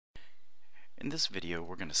In this video,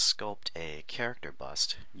 we're going to sculpt a character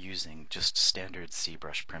bust using just standard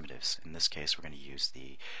ZBrush primitives. In this case, we're going to use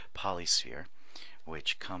the polysphere,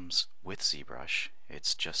 which comes with ZBrush.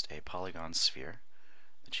 It's just a polygon sphere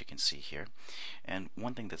that you can see here. And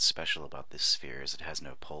one thing that's special about this sphere is it has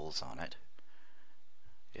no poles on it.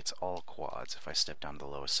 It's all quads. If I step down to the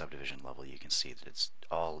lowest subdivision level, you can see that it's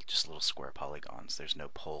all just little square polygons. There's no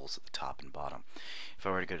poles at the top and bottom. If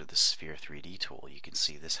I were to go to the Sphere 3D tool, you can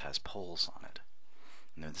see this has poles on it.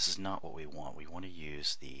 No, this is not what we want. We want to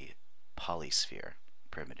use the polysphere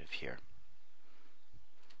primitive here.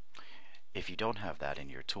 If you don't have that in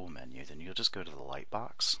your tool menu, then you'll just go to the light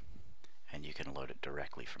box and you can load it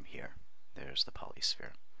directly from here. There's the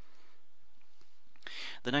polysphere.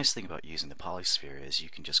 The nice thing about using the polysphere is you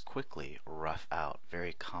can just quickly rough out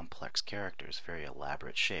very complex characters, very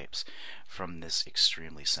elaborate shapes from this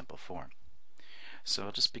extremely simple form. So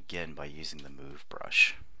I'll just begin by using the move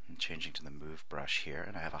brush. I'm changing to the move brush here,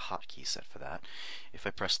 and I have a hotkey set for that. If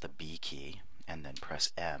I press the B key and then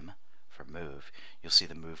press M for move, you'll see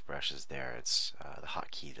the move brush is there. It's the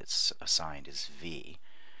hotkey that's assigned is V,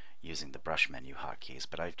 using the brush menu hotkeys,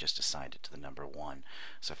 but I've just assigned it to the number 1.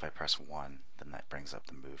 So if I press 1, then that brings up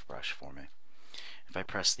the move brush for me. If I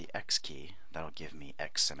press the X key, that'll give me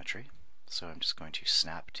X symmetry. So I'm just going to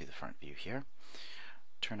snap to the front view here,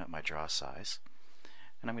 turn up my draw size,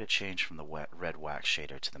 and I'm going to change from the red wax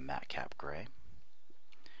shader to the matte cap gray.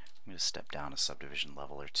 I'm going to step down a subdivision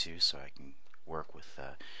level or two so I can work with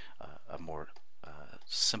a more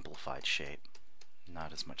simplified shape.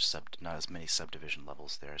 Not as many subdivision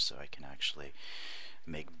levels there, so I can actually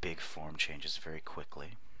make big form changes very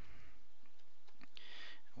quickly.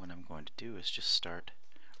 What I'm going to do is just start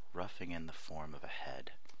roughing in the form of a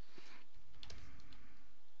head.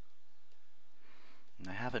 And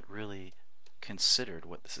I haven't really considered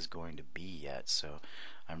what this is going to be yet, so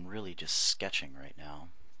I'm really just sketching right now.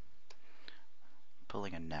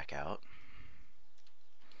 Pulling a neck out.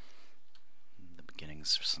 The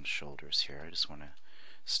beginnings of some shoulders here. I just want to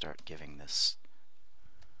start giving this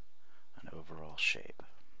an overall shape.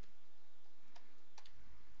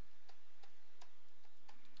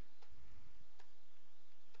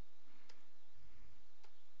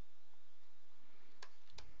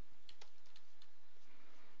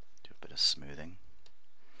 Do a bit of smoothing.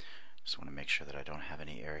 Just want to make sure that I don't have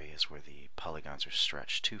any areas where the polygons are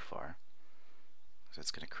stretched too far. So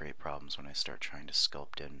it's going to create problems when I start trying to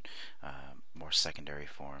sculpt in more secondary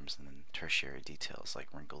forms and then tertiary details like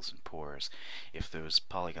wrinkles and pores. If those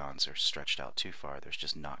polygons are stretched out too far, there's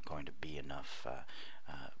just not going to be enough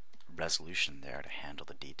resolution there to handle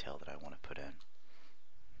the detail that I want to put in.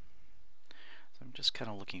 So I'm just kind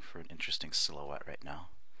of looking for an interesting silhouette right now.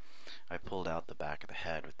 I pulled out the back of the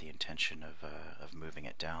head with the intention of moving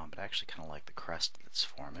it down, but I actually kind of like the crest that's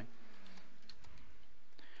forming.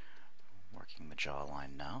 Working the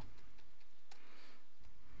jawline now.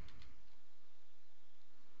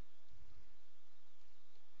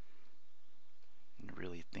 And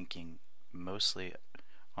really thinking mostly,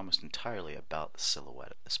 almost entirely about the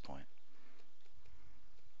silhouette at this point.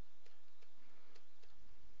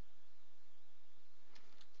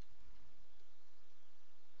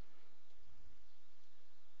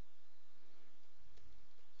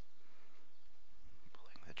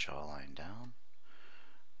 Pulling the jawline down.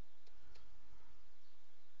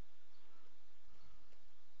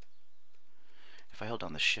 If I hold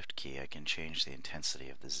down the Shift key, I can change the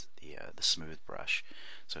intensity of the smooth brush,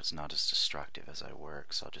 so it's not as destructive as I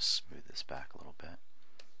work. So I'll just smooth this back a little bit.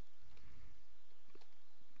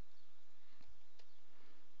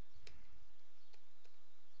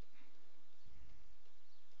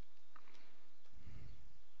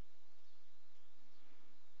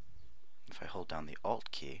 If I hold down the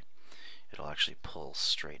Alt key, it'll actually pull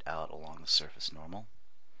straight out along the surface normal.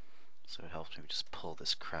 So it helps me just pull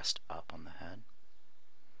this crest up on the head.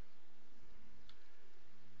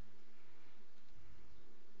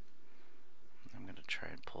 I'm going to try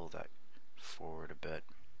and pull that forward a bit.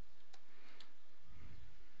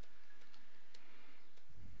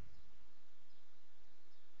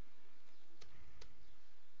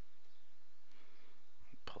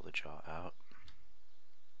 Pull the jaw out.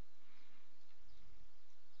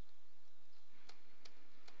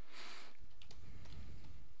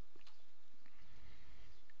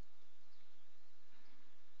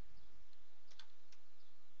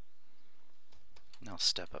 I'll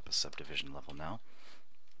step up a subdivision level now.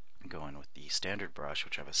 I'm going with the standard brush,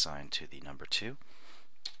 which I've assigned to the number 2.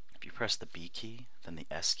 If you press the B key, then the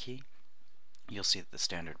S key, you'll see that the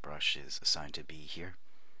standard brush is assigned to B here.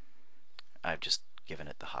 I've just given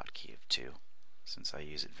it the hotkey of 2. Since I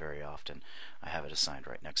use it very often, I have it assigned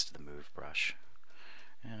right next to the move brush.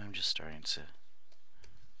 And I'm just starting to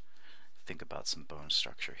think about some bone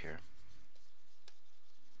structure here.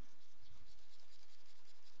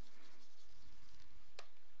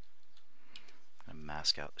 I'm going to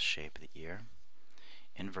mask out the shape of the ear,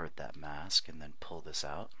 invert that mask, and then pull this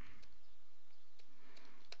out.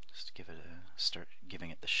 Just to give it start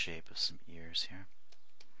giving it the shape of some ears here.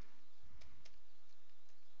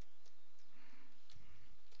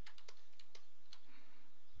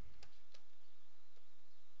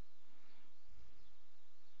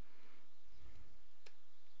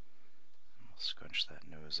 We'll scrunch that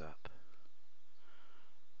nose up.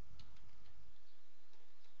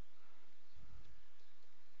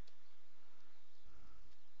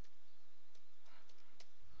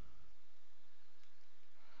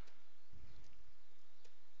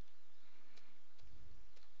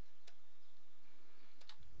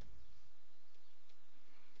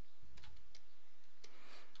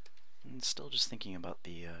 And still just thinking about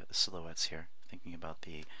the silhouettes here, thinking about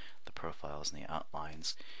the profiles and the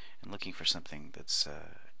outlines, and looking for something that's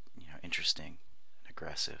interesting and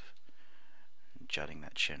aggressive, and jutting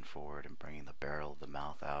that chin forward and bringing the barrel of the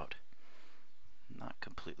mouth out. Not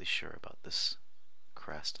completely sure about this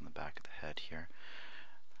crest on the back of the head here.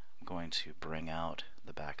 I'm going to bring out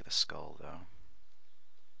the back of the skull though.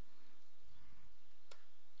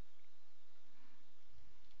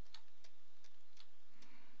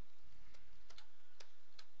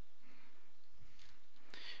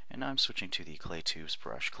 And now I'm switching to the Clay Tubes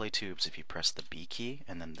brush. Clay Tubes, if you press the B key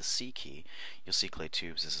and then the C key, you'll see Clay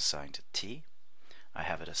Tubes is assigned to T. I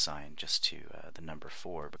have it assigned just to the number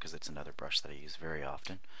 4 because it's another brush that I use very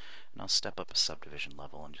often. And I'll step up a subdivision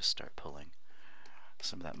level and just start pulling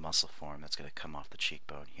some of that muscle form that's going to come off the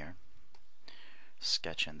cheekbone here.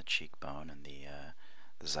 Sketch in the cheekbone and the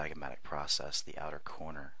zygomatic process, the outer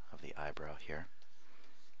corner of the eyebrow here.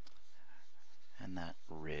 And that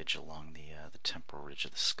ridge along the temporal ridge of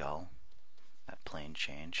the skull, that plane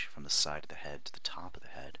change from the side of the head to the top of the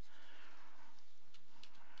head.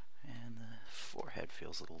 And the forehead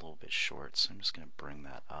feels a little bit short, so I'm just going to bring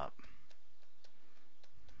that up.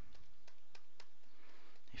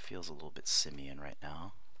 It feels a little bit simian right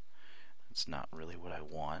now. It's not really what I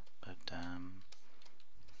want, but I'm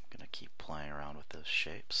going to keep playing around with those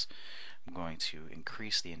shapes. I'm going to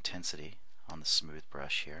increase the intensity on the smooth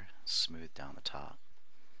brush here, smooth down the top,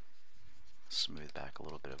 smooth back a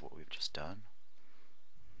little bit of what we've just done.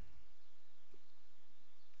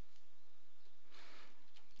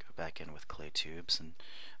 Go back in with Clay Tubes and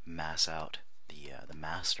mass out the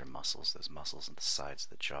master muscles, those muscles on the sides of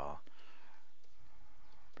the jaw.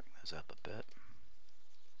 Bring those up a bit.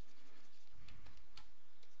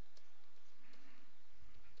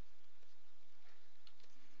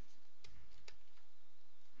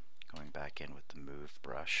 Going back in with the move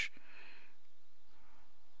brush.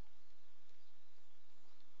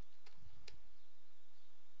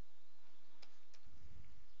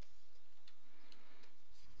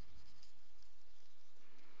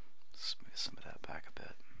 Smooth some of that back a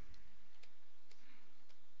bit.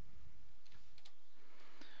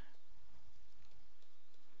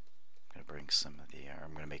 I'm going to bring some of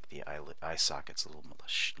I'm going to make the eye sockets a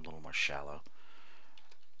little more shallow,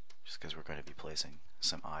 just because we're going to be placing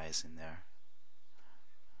some eyes in there.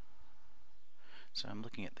 So I'm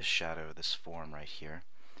looking at the shadow of this form right here,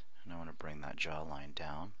 and I want to bring that jawline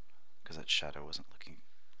down because that shadow wasn't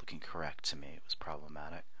looking correct to me. It was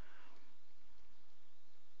problematic.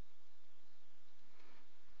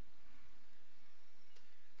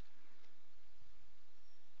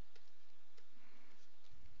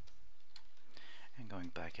 And going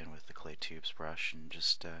back in with the Clay Tubes brush and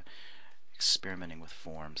just experimenting with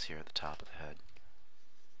forms here at the top of the head.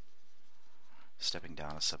 Stepping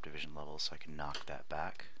down a subdivision level so I can knock that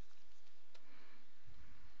back.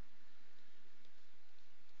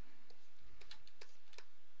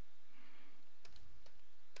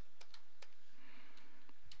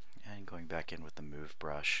 And going back in with the move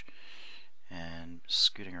brush and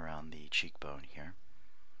scooting around the cheekbone here.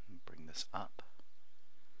 Bring this up.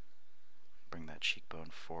 Bring that cheekbone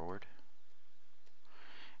forward.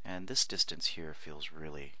 And this distance here feels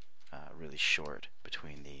really short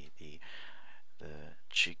between the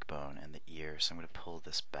cheekbone and the ear, so I'm going to pull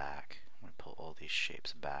this back. I'm going to pull all these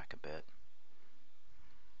shapes back a bit.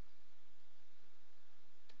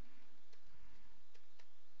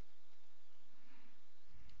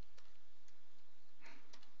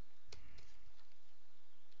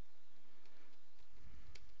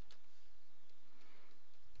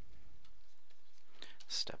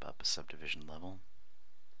 Step up a subdivision level.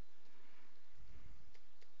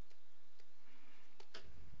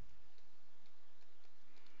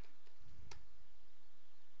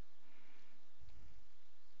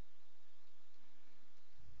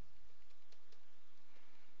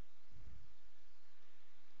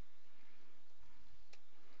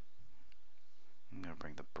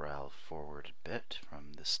 myself forward a bit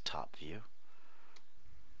from this top view.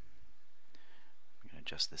 I'm going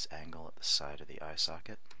to adjust this angle at the side of the eye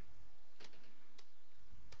socket.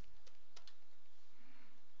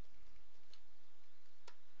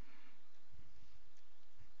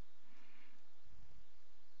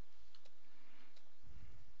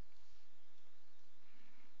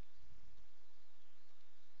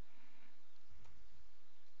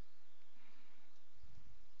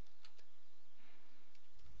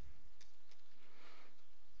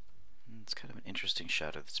 It's kind of an interesting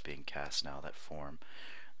shadow that's being cast now, that form,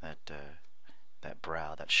 that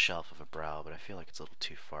brow, that shelf of a brow, but I feel like it's a little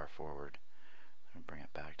too far forward. I'm going to bring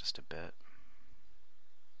it back just a bit.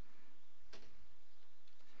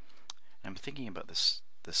 And I'm thinking about this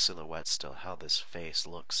silhouette still, how this face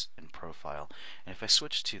looks in profile. And if I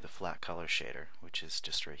switch to the flat color shader, which is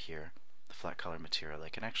just right here, the flat color material, I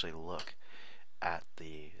can actually look at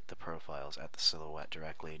the profiles, at the silhouette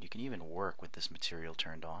directly, and you can even work with this material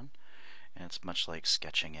turned on. And it's much like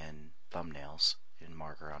sketching in thumbnails in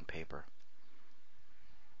marker on paper.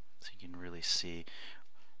 So you can really see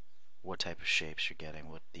what type of shapes you're getting,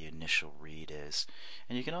 what the initial read is.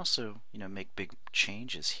 And you can also, make big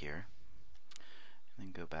changes here. And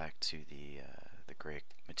then go back to the gray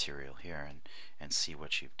material here and see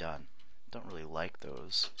what you've done. Don't really like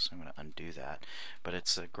those, so I'm going to undo that. But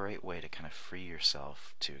it's a great way to kind of free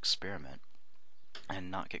yourself to experiment and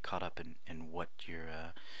not get caught up in what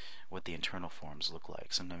the internal forms look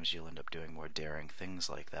like. Sometimes you'll end up doing more daring things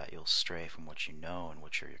like that. You'll stray from what you know and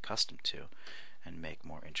what you're accustomed to, and make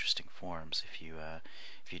more interesting forms if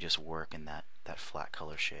you just work in that flat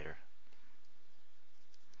color shader.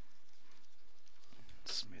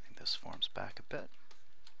 Smoothing those forms back a bit.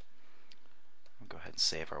 We'll go ahead and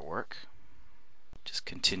save our work. Just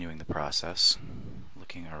continuing the process,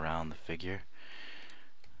 looking around the figure.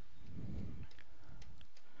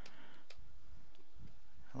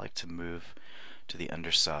 I like to move to the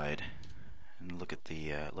underside and look at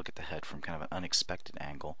the head from kind of an unexpected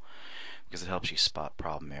angle, because it helps you spot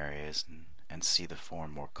problem areas and see the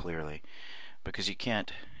form more clearly. Because you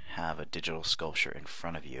can't have a digital sculpture in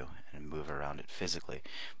front of you and move around it physically,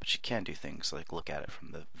 but you can do things like look at it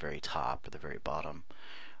from the very top or the very bottom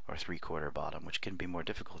or three-quarter bottom, which can be more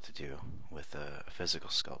difficult to do with a physical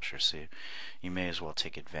sculpture. So you may as well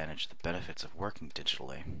take advantage of the benefits of working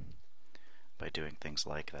digitally by doing things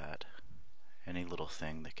like that. Any little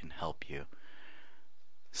thing that can help you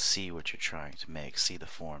see what you're trying to make, see the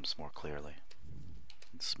forms more clearly.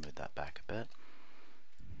 And smooth that back a bit.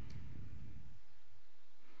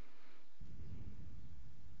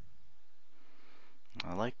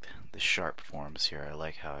 I like the sharp forms here. I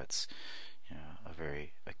like how it's a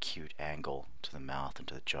very acute angle to the mouth and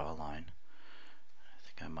to the jawline. I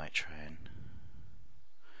think I might try and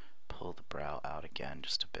pull the brow out again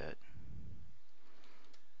just a bit.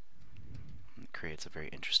 It creates a very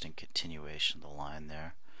interesting continuation of the line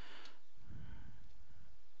there.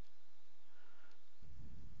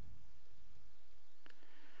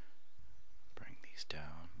 Bring these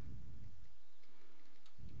down.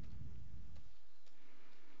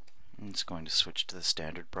 I'm just going to switch to the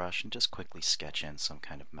standard brush and just quickly sketch in some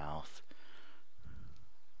kind of mouth.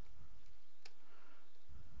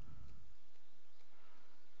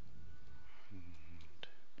 And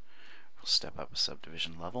we'll step up a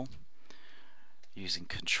subdivision level. Using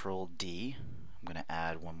Control D, I'm going to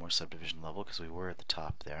add one more subdivision level because we were at the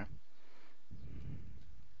top there.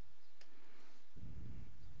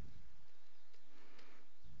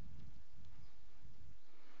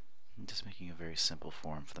 I'm just making a very simple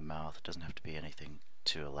form for the mouth. It doesn't have to be anything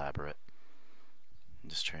too elaborate. I'm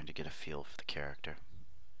just trying to get a feel for the character.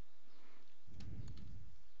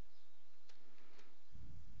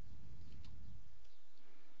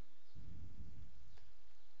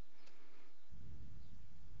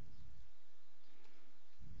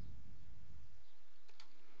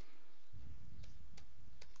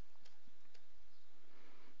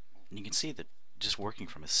 And you can see that just working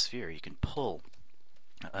from a sphere, you can pull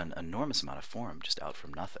an enormous amount of form just out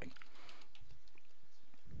from nothing.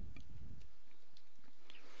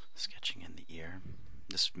 Sketching in the ear,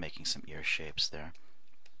 just making some ear shapes there.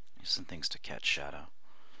 Some things to catch shadow.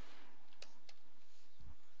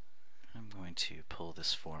 I'm going to pull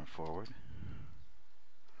this form forward.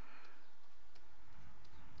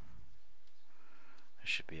 There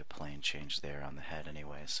should be a plane change there on the head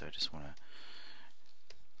anyway, so I just want to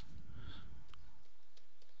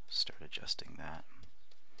start adjusting that.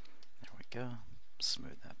 There we go.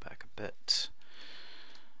 Smooth that back a bit.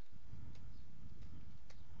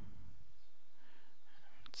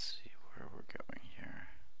 Let's see where we're going here.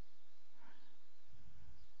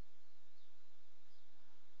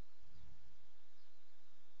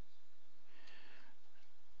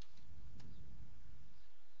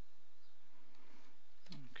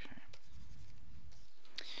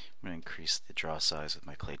 increase the draw size with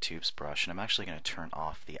my clay tubes brush, and I'm actually going to turn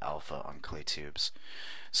off the alpha on clay tubes,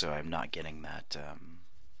 so I'm not getting that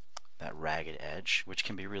ragged edge, which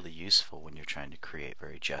can be really useful when you're trying to create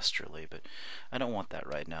very gesturally, but I don't want that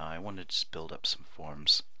right now. I want to just build up some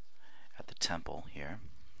forms at the temple here.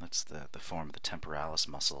 That's the form of the temporalis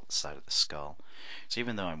muscle at the side of the skull. So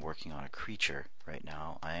even though I'm working on a creature right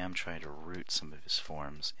now, I am trying to root some of his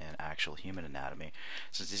forms in actual human anatomy.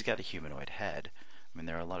 Since he's got a humanoid head, I mean,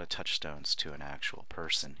 there are a lot of touchstones to an actual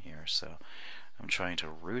person here, so I'm trying to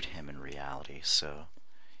root him in reality so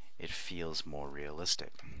it feels more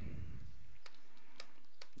realistic.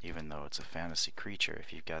 Even though it's a fantasy creature,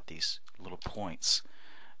 if you've got these little points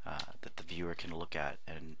that the viewer can look at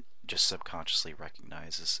and just subconsciously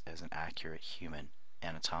recognize as an accurate human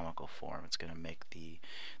anatomical form, it's going to make the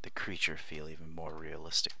creature feel even more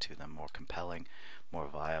realistic to them, more compelling, more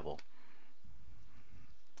viable.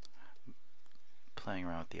 Playing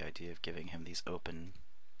around with the idea of giving him these open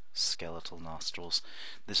skeletal nostrils.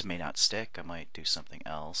 This may not stick, I might do something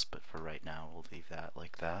else, but for right now we'll leave that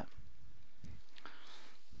like that.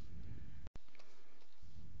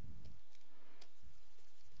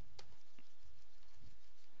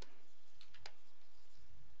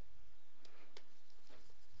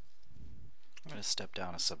 I'm going to step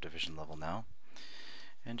down a subdivision level now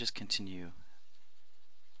and just continue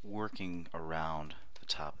working around the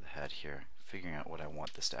top of the head here, figuring out what I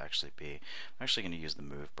want this to actually be. I'm actually going to use the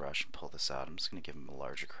move brush and pull this out. I'm just going to give him a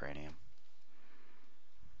larger cranium.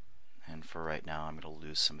 And for right now, I'm going to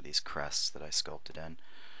lose some of these crests that I sculpted in.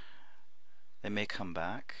 They may come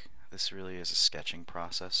back. This really is a sketching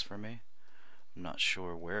process for me. I'm not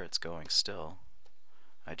sure where it's going still.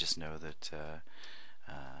 I just know that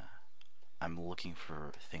I'm looking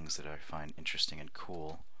for things that I find interesting and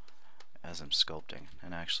cool as I'm sculpting.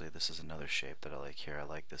 And actually, this is another shape that I like here. I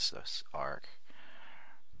like this arc.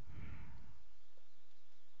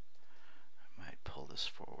 I might pull this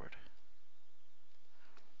forward.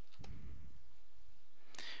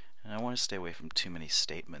 And I want to stay away from too many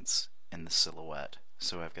statements in the silhouette.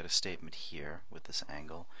 So I've got a statement here with this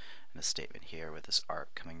angle, and a statement here with this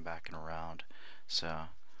arc coming back and around. So I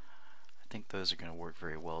think those are going to work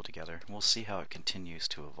very well together. We'll see how it continues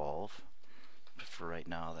to evolve. But for right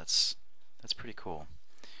now, that's pretty cool.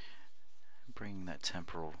 Bringing that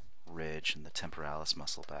temporal ridge and the temporalis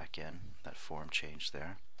muscle back in, that form change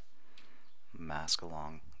there. Mask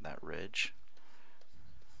along that ridge.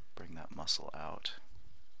 Bring that muscle out.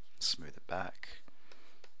 Smooth it back.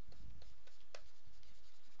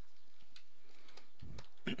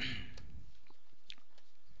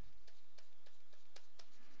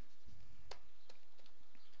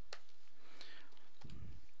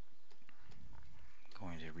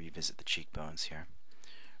 Going to revisit the cheekbones here.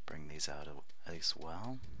 Bring these out as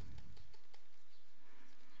well.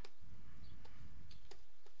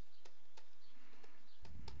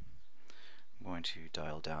 I'm going to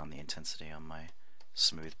dial down the intensity on my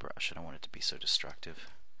smooth brush. I don't want it to be so destructive.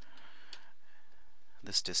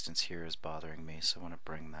 This distance here is bothering me, so I want to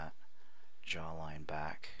bring that jawline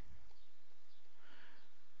back.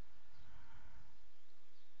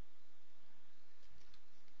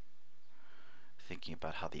 Thinking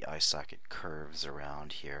about how the eye socket curves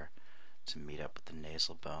around here to meet up with the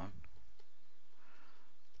nasal bone.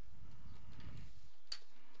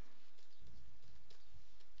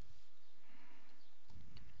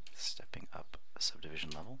 Stepping up a subdivision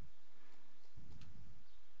level.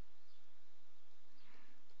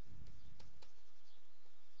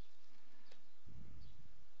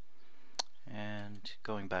 And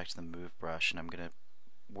going back to the move brush, and I'm going to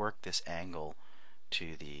work this angle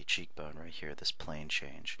to the cheekbone right here, this plane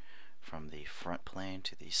change from the front plane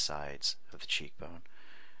to the sides of the cheekbone.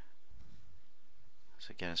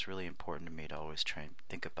 So again, it's really important to me to always try and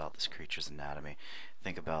think about this creature's anatomy,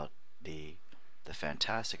 think about the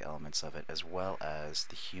fantastic elements of it as well as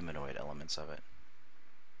the humanoid elements of it.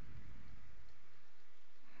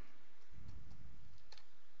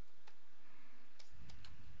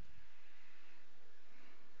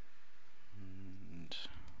 And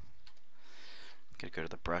I'm going to go to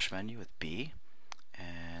the brush menu with B,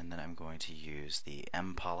 and then I'm going to use the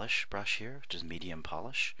M polish brush here, which is medium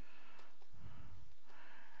polish.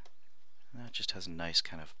 And that just has a nice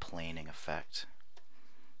kind of planing effect.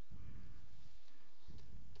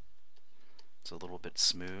 It's a little bit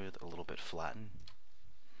smooth, a little bit flattened.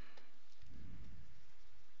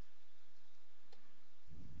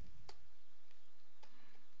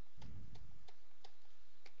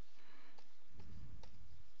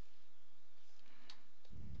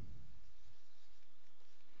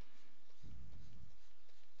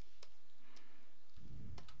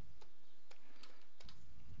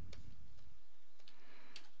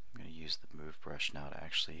 brush now to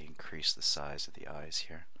actually increase the size of the eyes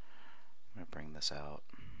here. I'm going to bring this out,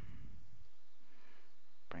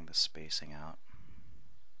 bring the spacing out.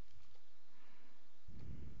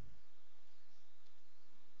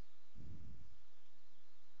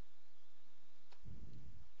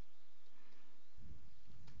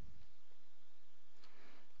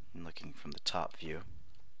 And looking from the top view,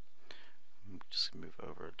 I'm just going to move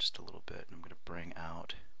over just a little bit, and I'm going to bring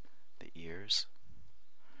out the ears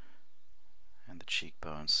and the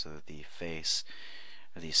cheekbones so that the face,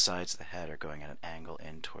 or these sides of the head, are going at an angle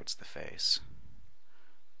in towards the face.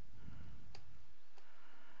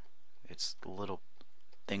 It's little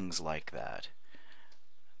things like that,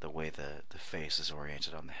 the way the face is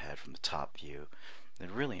oriented on the head from the top view, they're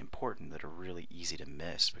really important, that are really easy to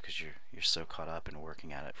miss because you're so caught up in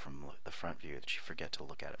working at it from the front view that you forget to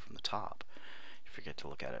look at it from the top. You forget to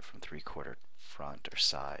look at it from 3/4 front or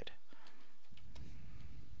side.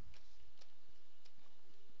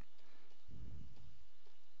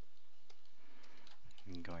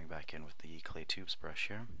 And going back in with the clay tubes brush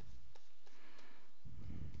here.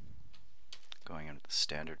 Going in with the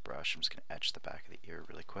standard brush, I'm just going to etch the back of the ear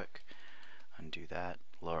really quick. Undo that,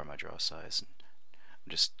 lower my draw size, and I'm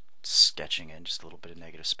just sketching in just a little bit of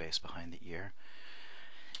negative space behind the ear.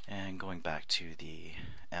 And going back to the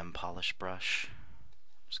M polish brush,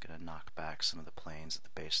 I'm just going to knock back some of the planes at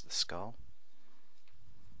the base of the skull.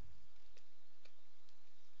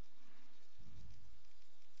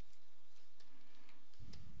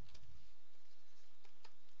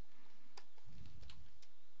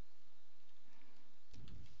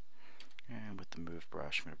 And with the move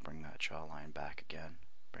brush, I'm going to bring that jawline back again,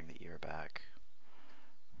 bring the ear back.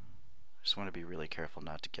 I just want to be really careful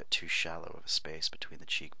not to get too shallow of a space between the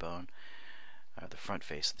cheekbone, the front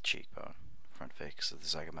face of the cheekbone, front face of the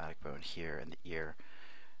zygomatic bone here, and the ear.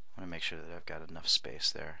 I want to make sure that I've got enough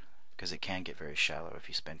space there, because it can get very shallow if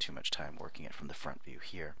you spend too much time working it from the front view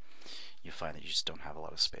here. You'll find that you just don't have a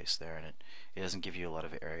lot of space there, and it doesn't give you a lot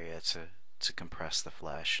of area to compress the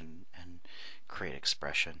flesh and create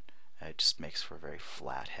expression. It just makes for a very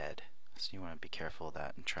flat head. So you want to be careful of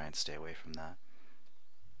that and try and stay away from that.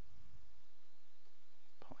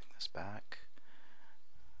 Pulling this back.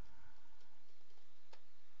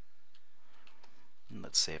 And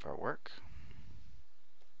let's save our work.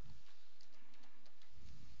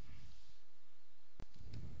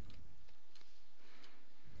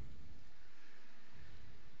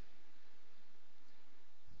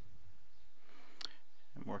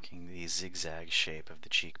 I'm working the zigzag shape of the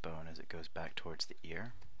cheekbone as it goes back towards the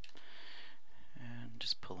ear, and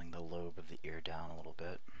just pulling the lobe of the ear down a little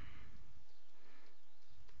bit.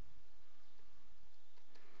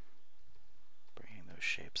 Bringing those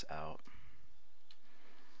shapes out.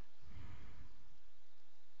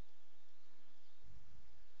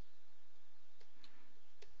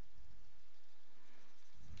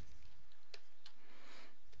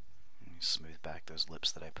 And smooth back those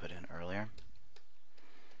lips that I put in earlier.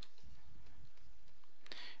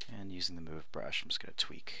 And using the move brush, I'm just going to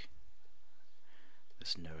tweak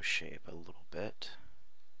this nose shape a little bit.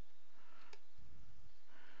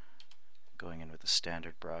 Going in with the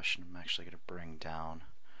standard brush, and I'm actually going to bring down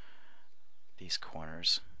these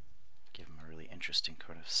corners, give them a really interesting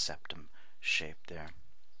kind of septum shape there.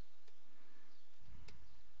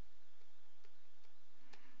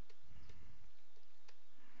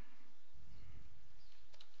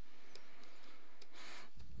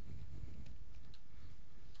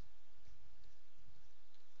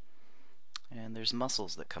 And there's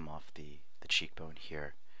muscles that come off the cheekbone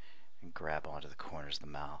here and grab onto the corners of the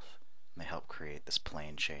mouth, and they help create this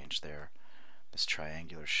plane change there, this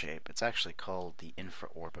triangular shape. It's actually called the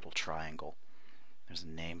infraorbital triangle. There's a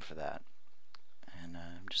name for that, and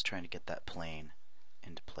I'm just trying to get that plane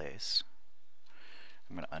into place.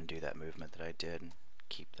 I'm going to undo that movement that I did and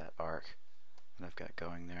keep that arc that I've got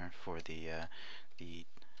going there for the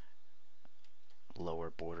lower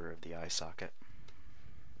border of the eye socket.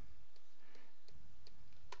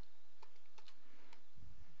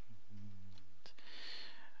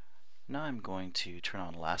 Now I'm going to turn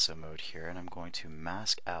on lasso mode here, and I'm going to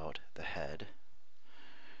mask out the head.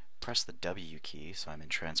 Press the W key, so I'm in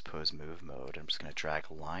transpose move mode. I'm just going to drag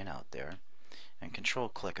a line out there, and control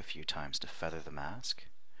click a few times to feather the mask.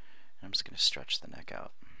 And I'm just going to stretch the neck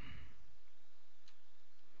out.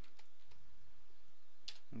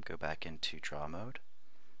 And go back into draw mode,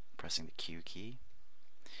 pressing the Q key,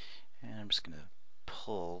 and I'm just going to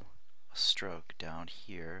pull a stroke down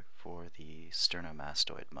here for the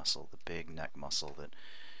sternomastoid muscle, the big neck muscle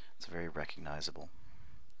that's very recognizable,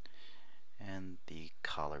 and the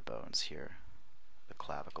collarbones here, the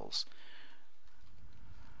clavicles.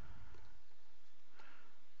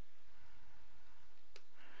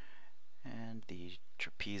 the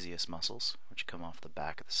trapezius muscles, which come off the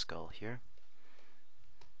back of the skull here,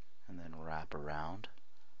 and then wrap around.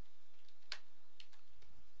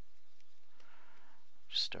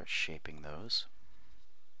 Just start shaping those.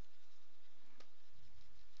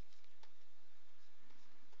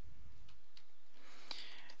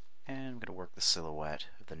 And I'm going to work the silhouette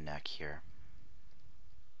of the neck here.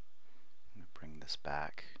 I'm going to bring this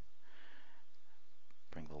back,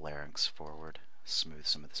 bring the larynx forward, smooth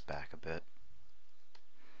some of this back a bit.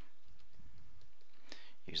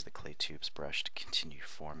 Use the clay tubes brush to continue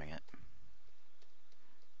forming it.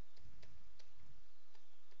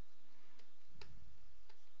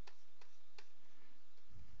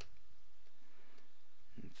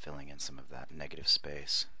 And filling in some of that negative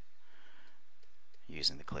space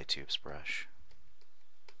using the clay tubes brush.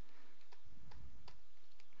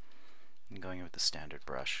 And going in with the standard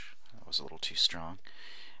brush. That was a little too strong.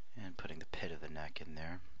 And putting the pit of the neck in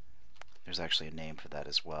there. There's actually a name for that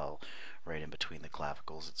as well, right in between the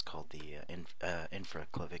clavicles. It's called the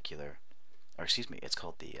infraclavicular, or excuse me, it's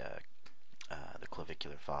called the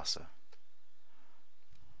clavicular fossa.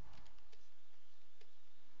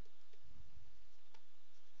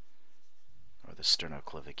 Or the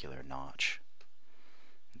sternoclavicular notch.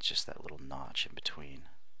 It's just that little notch in between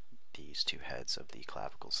these two heads of the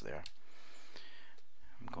clavicles there.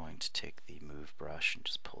 I'm going to take the move brush and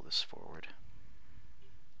just pull this forward.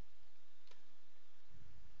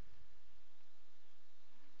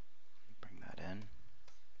 Bring that in.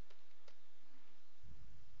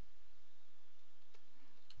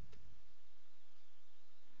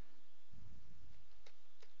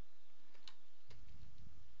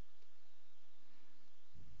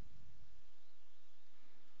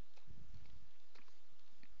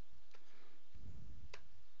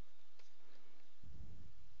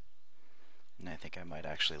 And I think I might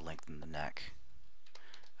actually lengthen the neck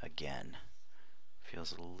again.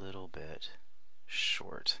 Feels a little bit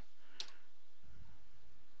short.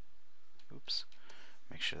 Oops.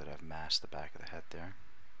 Make sure that I've masked the back of the head there.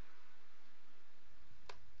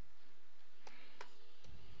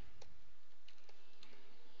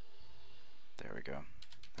 There we go.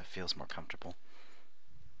 That feels more comfortable.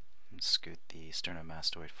 And scoot the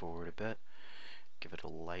sternomastoid forward a bit. Give it a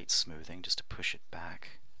light smoothing just to push it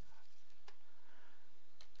back.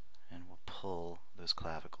 And we'll pull those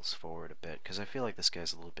clavicles forward a bit because I feel like this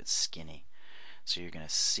guy's a little bit skinny. So you're going to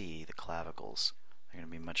see the clavicles. They're going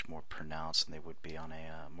to be much more pronounced than they would be on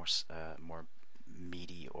a more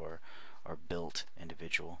meaty or built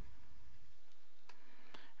individual.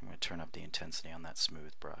 I'm going to turn up the intensity on that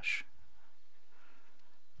smooth brush.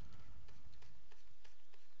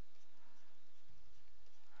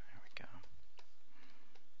 There we go.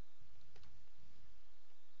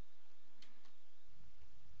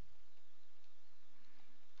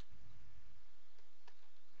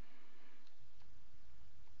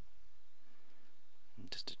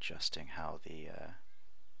 Just adjusting how the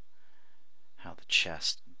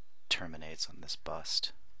chest terminates on this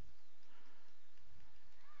bust.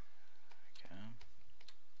 Okay.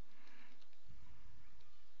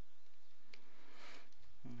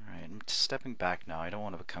 Alright, I'm stepping back now. I don't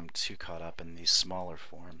want to become too caught up in these smaller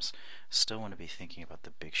forms. Still want to be thinking about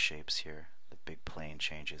the big shapes here, the big plane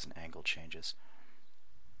changes and angle changes.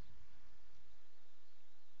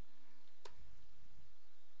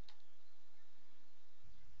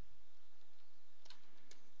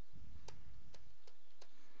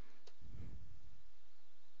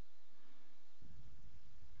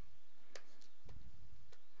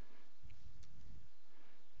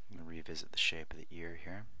 Revisit the shape of the ear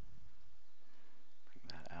here. Bring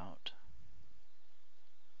that out.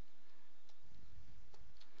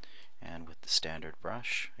 And with the standard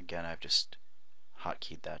brush, again I've just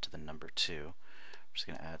hotkeyed that to the number 2. I'm just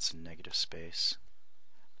going to add some negative space.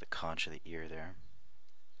 The conch of the ear there.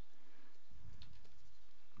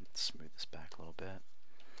 Let's smooth this back a little bit.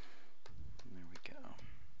 And there we go.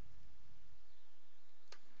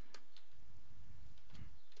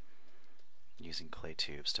 Using clay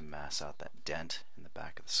tubes to mass out that dent in the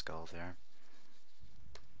back of the skull there.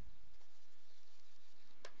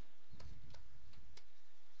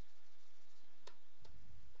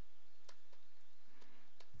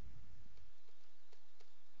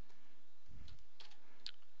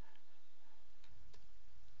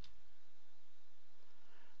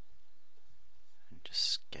 And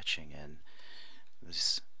just sketching in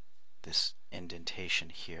this indentation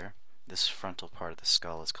here. This frontal part of the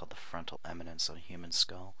skull is called the frontal eminence on a human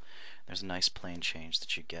skull. There's a nice plane change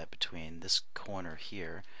that you get between this corner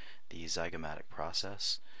here, the zygomatic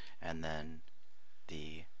process, and then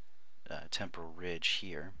the temporal ridge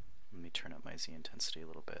here. Let me turn up my Z intensity a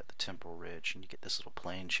little bit. The temporal ridge, and you get this little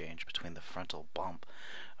plane change between the frontal bump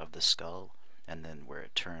of the skull and then where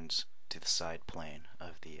it turns to the side plane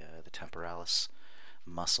of the temporalis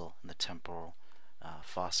muscle and the temporal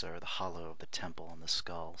fossa, or the hollow of the temple and the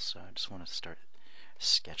skull. So I just want to start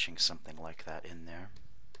sketching something like that in there.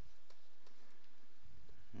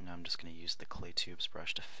 And I'm just going to use the clay tubes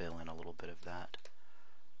brush to fill in a little bit of that.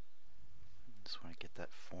 Just want to get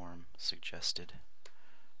that form suggested.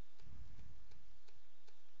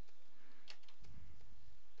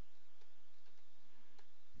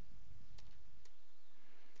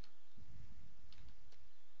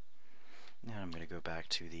 Now I'm going to go back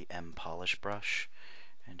to the M polish brush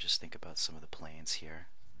and just think about some of the planes here.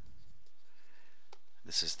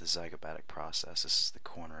 This is the zygomatic process. This is the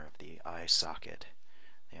corner of the eye socket,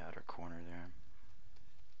 the outer corner there.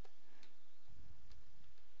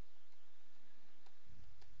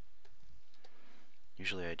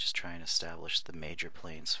 Usually I just try and establish the major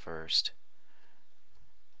planes first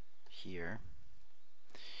here,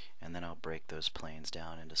 and then I'll break those planes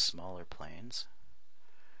down into smaller planes,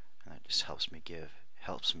 and that just helps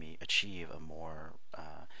me achieve a more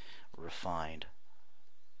refined,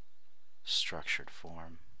 structured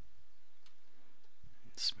form.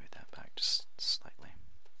 Smooth that back just slightly.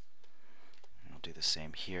 And I'll do the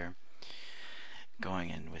same here, going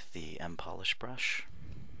in with the M polish brush,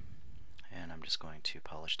 and I'm just going to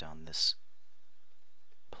polish down this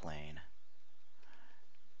plane.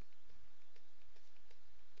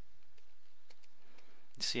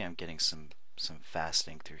 You see I'm getting some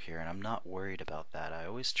faceting through here, and I'm not worried about that. I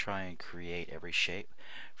always try and create every shape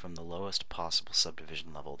from the lowest possible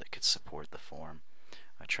subdivision level that could support the form.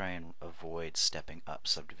 I try and avoid stepping up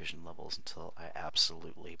subdivision levels until I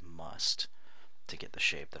absolutely must to get the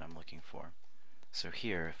shape that I'm looking for. So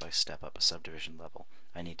here, if I step up a subdivision level,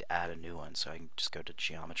 I need to add a new one, so I can just go to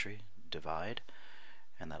Geometry, Divide,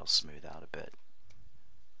 and that'll smooth out a bit.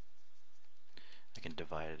 I can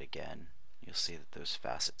divide it again. You'll see that those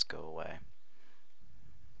facets go away.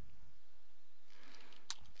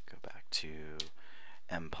 Go back to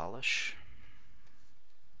M polish.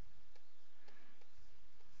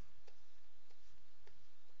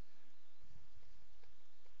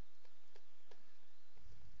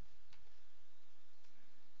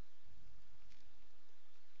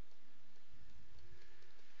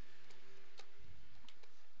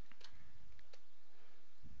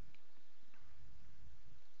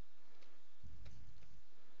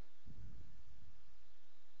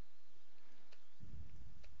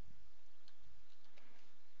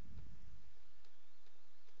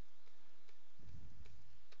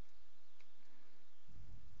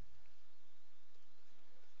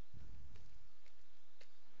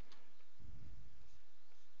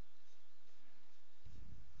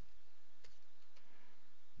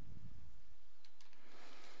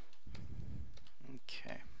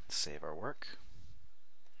 Okay, save our work.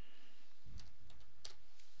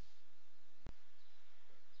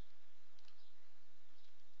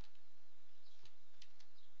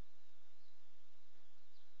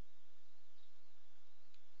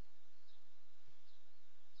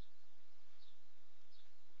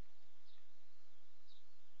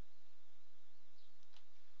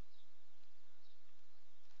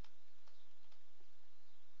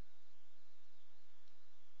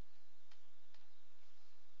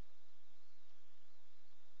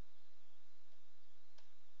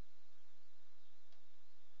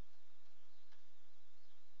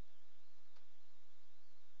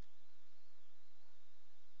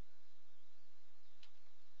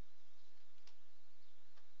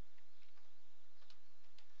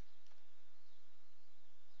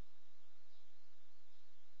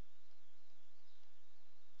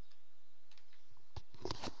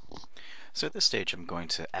 So at this stage I'm going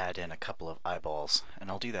to add in a couple of eyeballs, and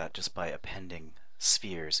I'll do that just by appending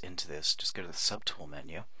spheres into this. Just go to the Subtool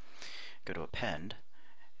menu, go to Append,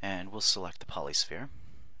 and we'll select the polysphere.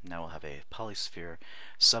 Now we'll have a polysphere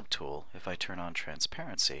subtool. If I turn on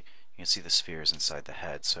transparency, you can see the spheres inside the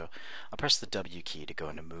head. So I'll press the W key to go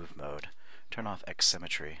into move mode, turn off X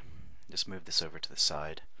symmetry, just move this over to the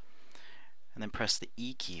side, and then press the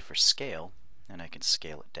E key for scale, and I can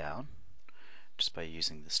scale it down just by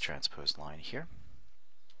using this transposed line here.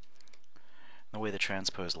 The way the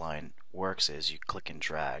transposed line works is you click and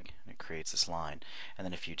drag, and it creates this line, and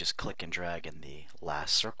then if you just click and drag in the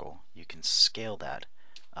last circle, you can scale that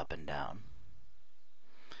up and down.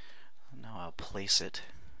 Now I'll place it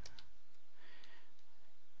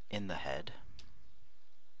in the head.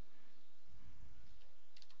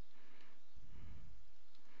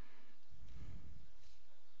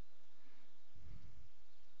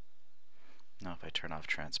 Now if I turn off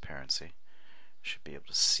transparency, I should be able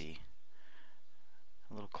to see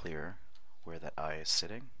a little clearer where that eye is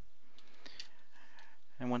sitting.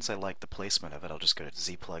 And once I like the placement of it, I'll just go to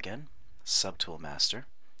Z plugin, Subtool Master,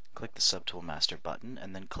 click the Subtool Master button,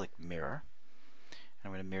 and then click Mirror.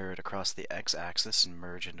 I'm going to mirror it across the X-axis and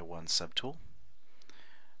merge into one subtool.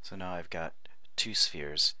 So now I've got two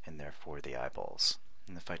spheres in there for the eyeballs.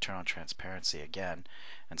 And if I turn on transparency again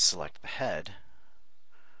and select the head,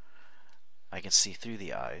 I can see through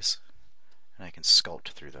the eyes and I can sculpt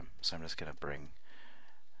through them. So I'm just going to bring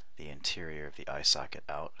the interior of the eye socket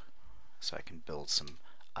out so I can build some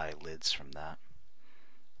eyelids from that.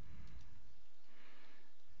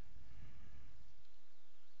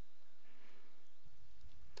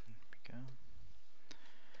 There we go.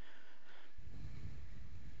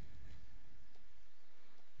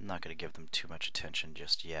 I'm not going to give them too much attention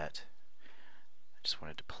just yet. I just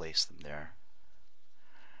wanted to place them there.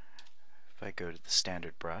 If I go to the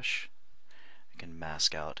standard brush, I can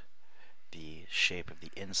mask out the shape of the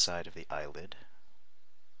inside of the eyelid.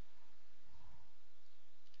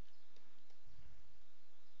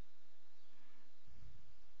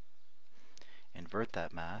 Invert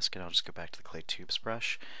that mask, and I'll just go back to the Clay Tubes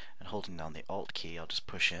brush, and holding down the Alt key, I'll just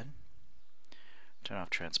push in, turn off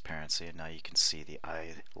transparency, and now you can see the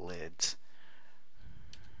eyelids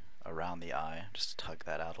around the eye. Just tug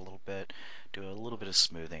that out a little bit, do a little bit of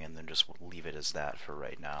smoothing, and then just leave it as that for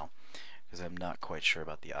right now, because I'm not quite sure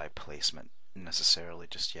about the eye placement necessarily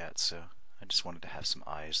just yet, so I just wanted to have some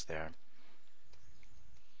eyes there.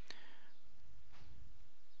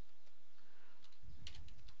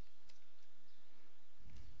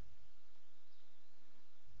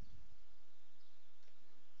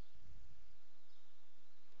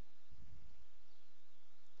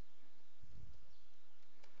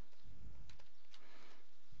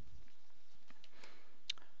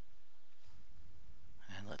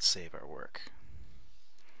 And let's save our work.